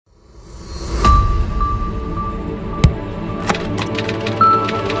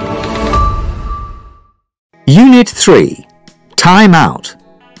3. Time out.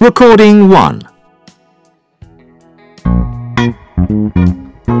 Recording 1.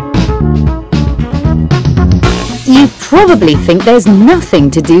 You probably think there's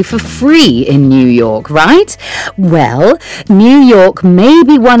nothing to do for free in New York, right? Well, New York may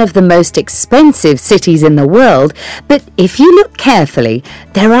be one of the most expensive cities in the world, but if you look carefully,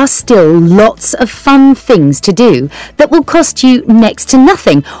 there are still lots of fun things to do that will cost you next to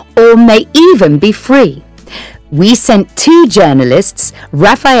nothing or may even be free. We sent 2 journalists,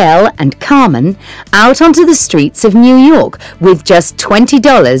 Raphael and Carmen, out onto the streets of New York with just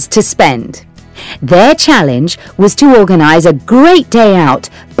 $20 to spend. Their challenge was to organise a great day out,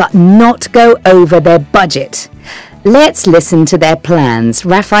 but not go over their budget. Let's listen to their plans.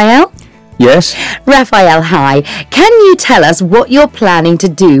 Raphael? Yes? Raphael, hi. Can you tell us what you're planning to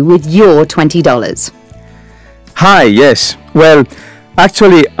do with your $20? Hi, yes. Well,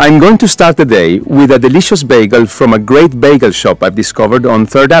 actually, I'm going to start the day with a delicious bagel from a great bagel shop I've discovered on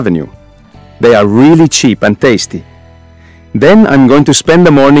 3rd Avenue. They are really cheap and tasty. Then I'm going to spend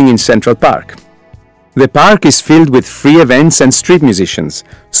the morning in Central Park. The park is filled with free events and street musicians,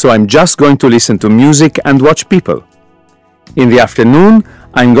 so I'm just going to listen to music and watch people. In the afternoon,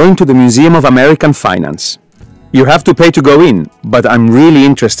 I'm going to the Museum of American Finance. You have to pay to go in, but I'm really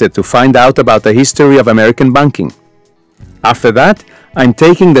interested to find out about the history of American banking. After that, I'm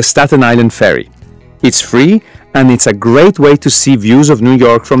taking the Staten Island Ferry. It's free and it's a great way to see views of New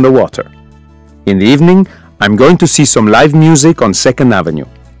York from the water. In the evening, I'm going to see some live music on 2nd Avenue.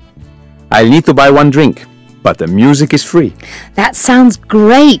 I'll need to buy one drink, but the music is free. That sounds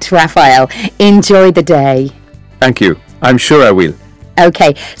great, Raphael. Enjoy the day. Thank you. I'm sure I will.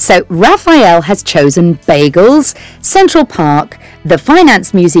 Okay, so Raphael has chosen bagels, Central Park, the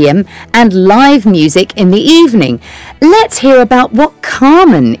Finance Museum, and live music in the evening. Let's hear about what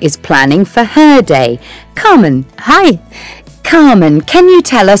Carmen is planning for her day. Carmen, hi. Carmen, can you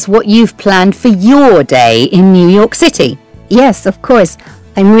tell us what you've planned for your day in New York City? Yes, of course.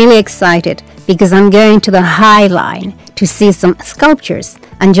 I'm really excited because I'm going to the High Line to see some sculptures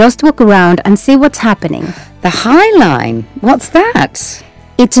and just walk around and see what's happening. The High Line? What's that?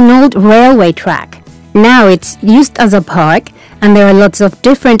 It's an old railway track. Now it's used as a park and there are lots of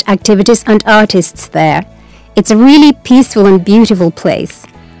different activities and artists there. It's a really peaceful and beautiful place,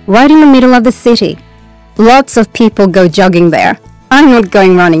 right in the middle of the city. Lots of people go jogging there. I'm not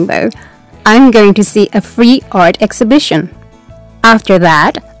going running though. I'm going to see a free art exhibition. After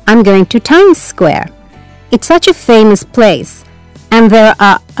that, I'm going to Times Square. It's such a famous place, and there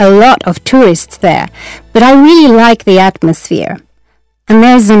are a lot of tourists there, but I really like the atmosphere. And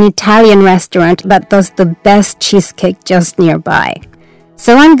there's an Italian restaurant that does the best cheesecake just nearby.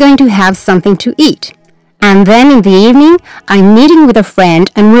 So I'm going to have something to eat. And then in the evening, I'm meeting with a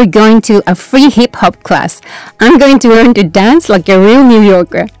friend and we're going to a free hip-hop class. I'm going to learn to dance like a real New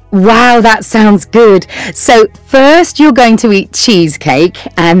Yorker. Wow, that sounds good. So first you're going to eat cheesecake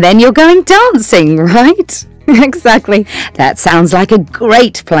and then you're going dancing, right? Exactly. That sounds like a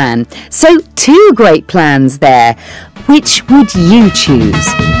great plan. So 2 great plans there. Which would you choose?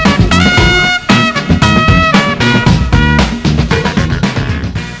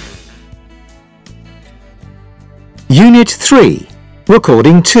 Unit 3.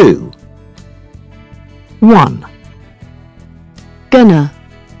 Recording 2. 1.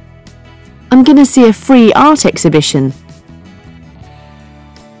 I'm gonna see a free art exhibition.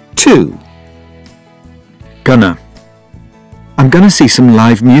 2. I'm gonna see some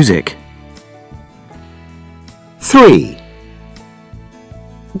live music. 3.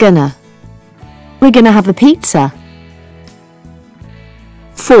 We're gonna have a pizza.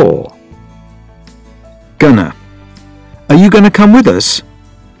 4. Are you gonna come with us?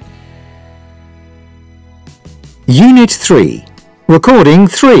 Unit 3. Recording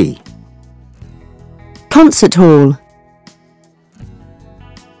 3. Concert hall.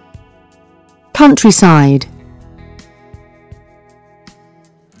 Countryside.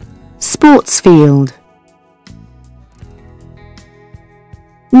 Sports field.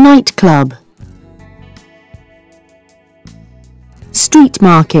 Nightclub. Street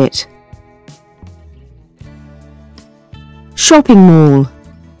market. Shopping mall.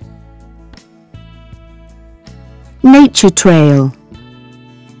 Nature trail.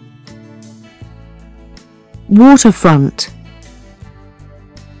 Waterfront.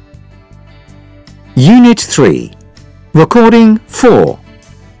 Unit 3. Recording 4.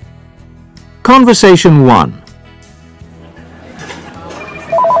 Conversation 1.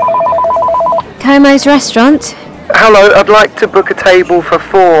 Como's restaurant. Hello, I'd like to book a table for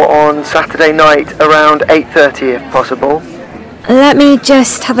 4 on Saturday night around 8:30 if possible. Let me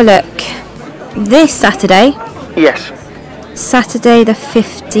just have a look. This Saturday? Yes. Saturday the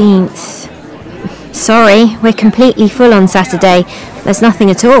 15th. Sorry, we're completely full on Saturday. There's nothing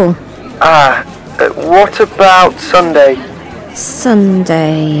at all. What about Sunday?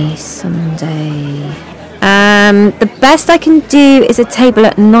 Sunday. The best I can do is a table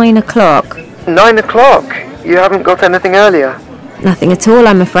at 9 o'clock. 9 o'clock? You haven't got anything earlier? Nothing at all,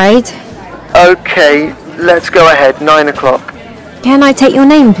 I'm afraid. Okay, let's go ahead, 9 o'clock. Can I take your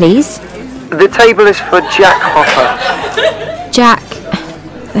name, please? The table is for Jack Hopper. Jack.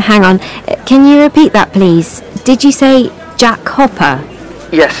 Hang on. Can you repeat that, please? Did you say Jack Hopper?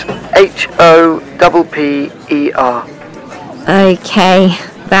 Yes, Hopper. Okay,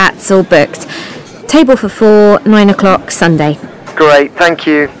 that's all booked. Table for 4, 9 o'clock, Sunday. Great, thank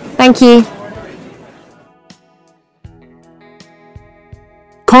you. Thank you.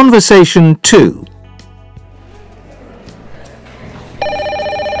 Conversation 2.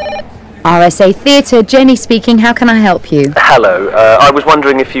 RSA Theatre, Jenny speaking. How can I help you? Hello, I was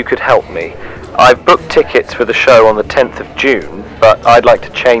wondering if you could help me. I've booked tickets for the show on the 10th of June, but I'd like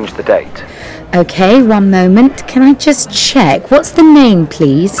to change the date. Okay, one moment. Can I just check? What's the name,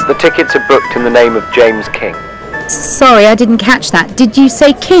 please? The tickets are booked in the name of James King. Sorry, I didn't catch that. Did you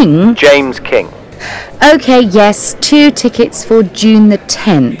say King? James King. Okay, yes, 2 tickets for June the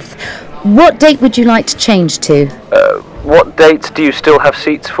 10th. What date would you like to change to? What dates do you still have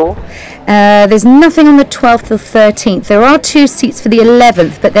seats for? There's nothing on the 12th or 13th. There are 2 seats for the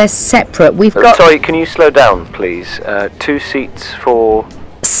 11th, but they're separate. We've got... Sorry, can you slow down, please? 2 seats for...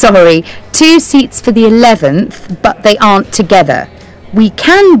 Sorry, 2 seats for the 11th, but they aren't together. We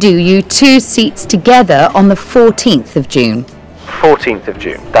can do you 2 seats together on the 14th of June. 14th of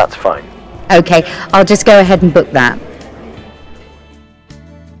June, that's fine. Okay, I'll just go ahead and book that.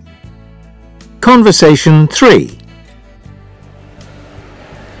 Conversation 3.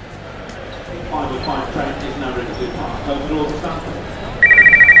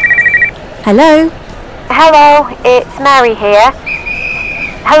 Hello? Hello, it's Mary here.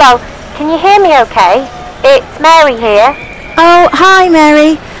 Hello, can you hear me okay? It's Mary here. Oh, hi,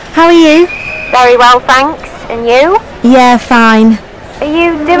 Mary. How are you? Very well, thanks. And you? Yeah, fine. Are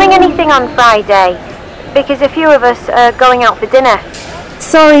you doing anything on Friday? Because a few of us are going out for dinner.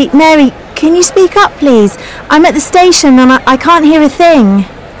 Sorry, Mary, can you speak up, please? I'm at the station and I can't hear a thing.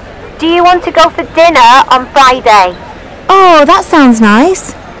 Do you want to go for dinner on Friday? Oh, that sounds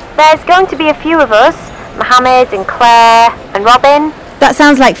nice. There's going to be a few of us. Mohammed and Claire and Robin. That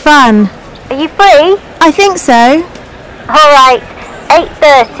sounds like fun. Are you free? I think so. Alright,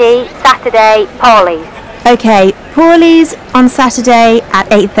 8:30 Saturday, Paulie's. Okay, Paulie's on Saturday at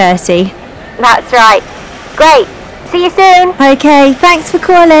 8:30. That's right. Great. See you soon. Okay, thanks for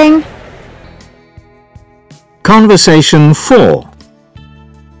calling. Conversation 4.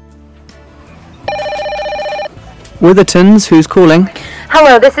 Withertons, who's calling?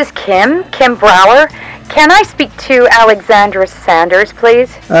 Hello, this is Kim Brower. Can I speak to Alexandra Sanders,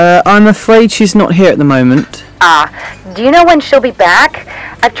 please? I'm afraid she's not here at the moment. Do you know when she'll be back?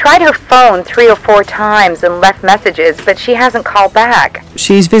 I've tried her phone 3 or 4 times and left messages, but she hasn't called back.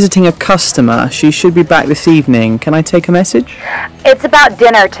 She's visiting a customer. She should be back this evening. Can I take a message? It's about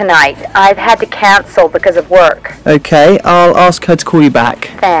dinner tonight. I've had to cancel because of work. Okay, I'll ask her to call you back.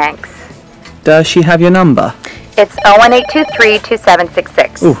 Thanks. Does she have your number? It's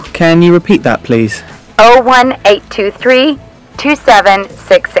 01823-2766. Oh, can you repeat that, please?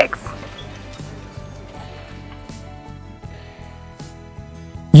 01823-2766.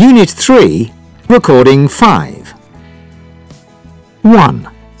 Unit 3, Recording 5. 1,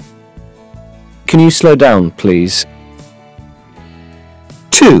 Can you slow down, please?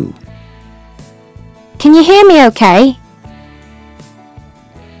 2, Can you hear me okay?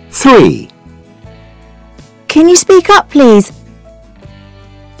 3, Can you speak up, please?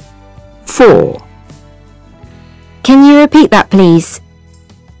 4, Can you repeat that, please?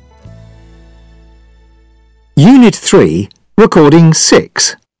 Unit 3, Recording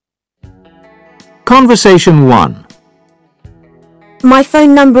 6. Conversation 1. My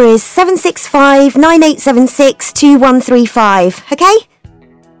phone number is 765-9876-2135, okay?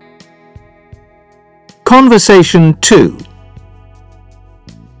 Conversation 2.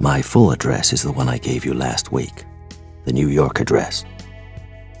 My full address is the one I gave you last week, the New York address.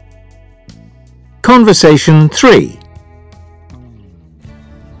 Conversation 3.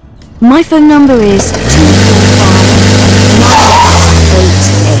 My phone number is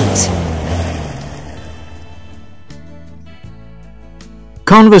 245-988.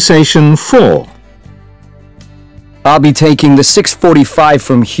 Conversation 4. I'll be taking the 6:45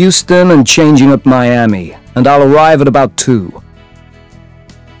 from Houston and changing at Miami, and I'll arrive at about 2.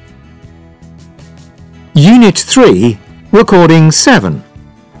 Unit 3, Recording 7.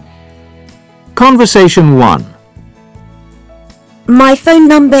 Conversation 1. My phone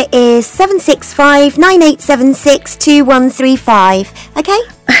number is 765-9876-2135, okay?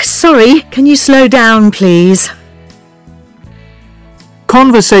 Sorry, can you slow down, please?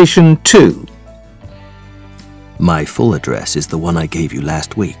 Conversation 2. My full address is the one I gave you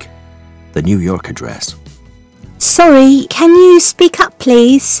last week. The New York address. Sorry, can you speak up,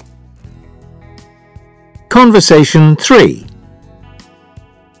 please? Conversation 3.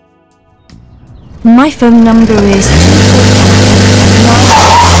 My phone number is...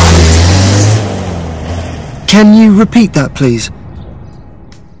 Can you repeat that, please?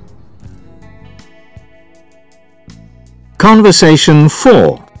 Conversation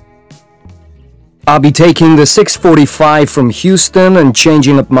 4. I'll be taking the 6:45 from Houston and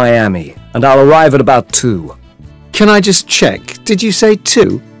changing at Miami, and I'll arrive at about 2. Can I just check? Did you say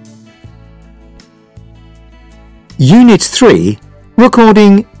 2? Unit 3,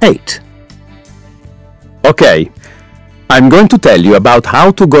 Recording 8. Okay, I'm going to tell you about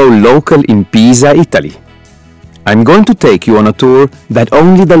how to go local in Pisa, Italy. I'm going to take you on a tour that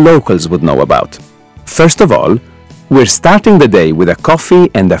only the locals would know about. First of all, we're starting the day with a coffee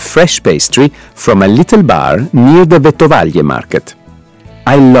and a fresh pastry from a little bar near the Vettovaglie market.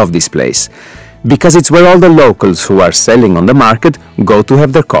 I love this place because it's where all the locals who are selling on the market go to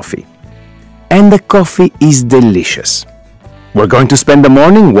have their coffee. And the coffee is delicious. We're going to spend the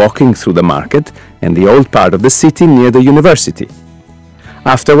morning walking through the market and the old part of the city near the university.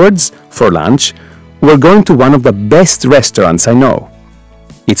 Afterwards, for lunch, we're going to one of the best restaurants I know.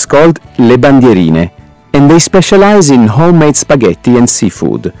 It's called Le Bandierine, and they specialize in homemade spaghetti and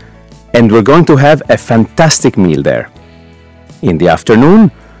seafood, and we're going to have a fantastic meal there. In the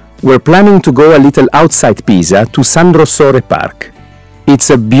afternoon, we're planning to go a little outside Pisa to San Rossore Park.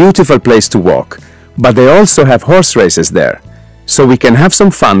 It's a beautiful place to walk, but they also have horse races there, so we can have some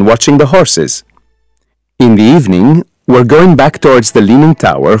fun watching the horses. In the evening, we're going back towards the Leaning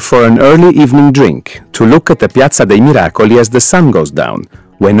Tower for an early evening drink to look at the Piazza dei Miracoli as the sun goes down,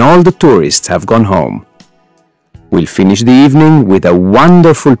 when all the tourists have gone home. We'll finish the evening with a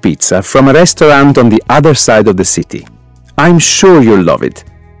wonderful pizza from a restaurant on the other side of the city. I'm sure you'll love it.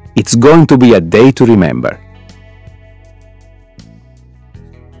 It's going to be a day to remember.